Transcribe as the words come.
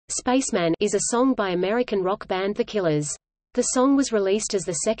Spaceman is a song by American rock band The Killers. The song was released as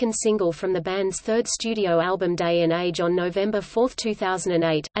the second single from the band's third studio album Day and Age on November 4,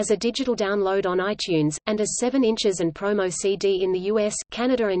 2008, as a digital download on iTunes, and as 7 inches and promo CD in the US,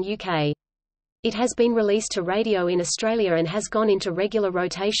 Canada and UK. It has been released to radio in Australia and has gone into regular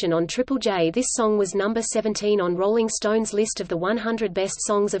rotation on Triple J. This song was number 17 on Rolling Stone's list of the 100 best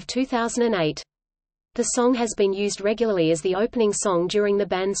songs of 2008. The song has been used regularly as the opening song during the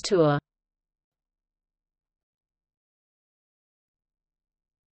band's tour.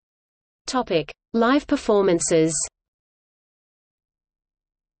 Topic: Live performances.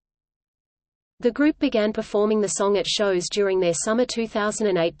 The group began performing the song at shows during their summer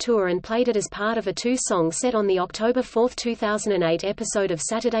 2008 tour and played it as part of a 2-song set on the October 4, 2008 episode of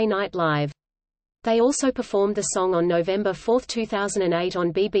Saturday Night Live. They also performed the song on November 4, 2008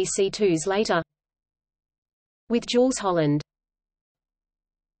 on BBC Two's Later with Jools Holland.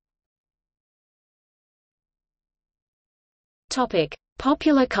 Topic: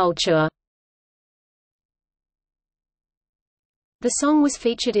 Popular culture. The song was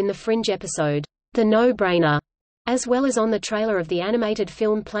featured in the Fringe episode, The No-Brainer, as well as on the trailer of the animated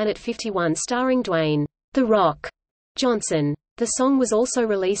film Planet 51 starring Dwayne The Rock Johnson. The song was also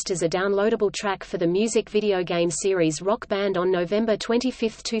released as a downloadable track for the music video game series Rock Band on November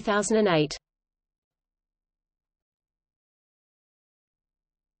 25, 2008.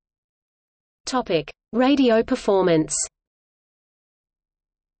 Topic: Radio performance.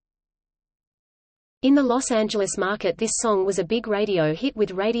 In the Los Angeles market, this song was a big radio hit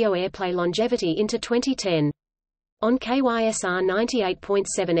with radio airplay longevity into 2010. On KYSR 98.7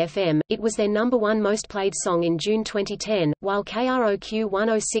 FM, it was their number 1 most played song in June 2010, while KROQ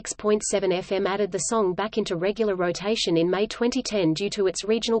 106.7 FM added the song back into regular rotation in May 2010 due to its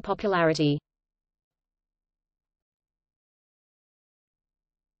regional popularity.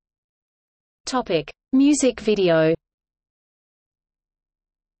 Topic: Music video.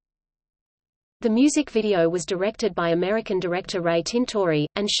 The music video was directed by American director Ray Tintori,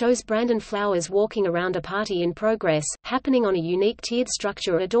 and shows Brandon Flowers walking around a party in progress, happening on a unique tiered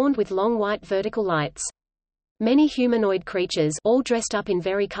structure adorned with long white vertical lights. Many humanoid creatures, all dressed up in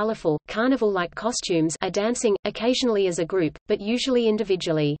very colorful, carnival-like costumes, are dancing, occasionally as a group, but usually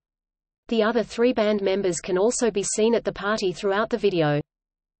individually. The other 3 band members can also be seen at the party throughout the video.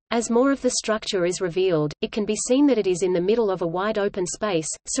 As more of the structure is revealed, it can be seen that it is in the middle of a wide open space,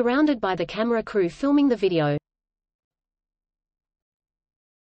 surrounded by the camera crew filming the video.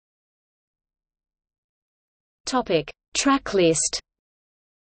 Topic: Track list.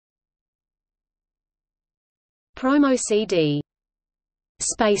 Promo CD.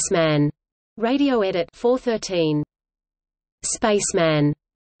 Spaceman. Radio edit 413. Spaceman.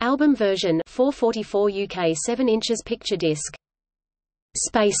 Album version 444 UK 7 inches picture disc.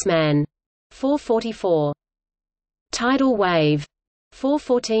 Spaceman 444. Tidal Wave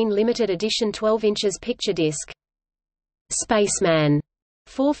 414 limited edition 12 inches picture disc. Spaceman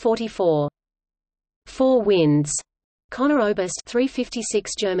 444. Four Winds Connor Oberst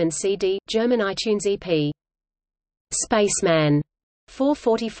 356 German CD, German iTunes EP. Spaceman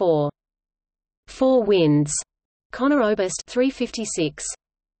 444. Four Winds Connor Oberst 356.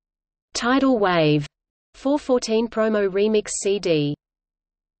 Tidal Wave 414 promo remix CD.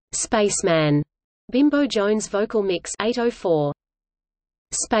 Spaceman. Bimbo Jones vocal mix 804.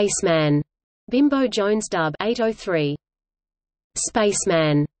 Spaceman. Bimbo Jones dub 803.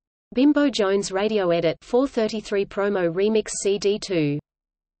 Spaceman. Bimbo Jones radio edit 433 promo remix CD2.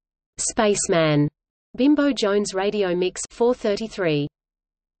 Spaceman. Bimbo Jones radio mix 433.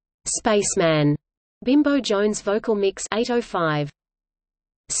 Spaceman. Bimbo Jones vocal mix 805.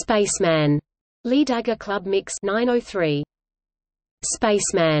 Spaceman. Lee Dagger Club mix 903.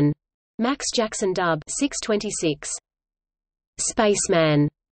 Spaceman. Max Jackson dub 626. Spaceman.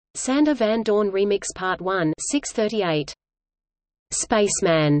 Sander Van Doorn remix part 1 638.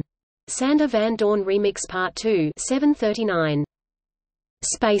 Spaceman. Sander Van Doorn remix part 2 739.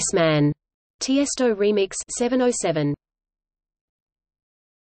 Spaceman. Tiesto remix 707.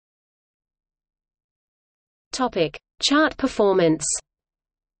 Topic: Chart performance.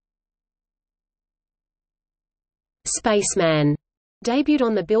 Spaceman debuted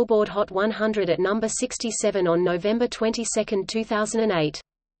on the Billboard Hot 100 at number 67 on November 22, 2008.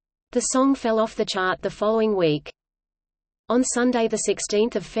 The song fell off the chart the following week. On Sunday 16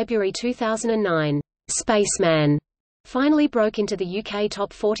 February 2009, Spaceman finally broke into the UK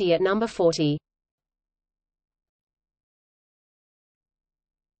Top 40 at number 40.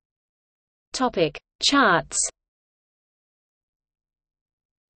 Topic: Charts.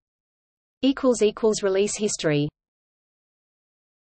 Release history.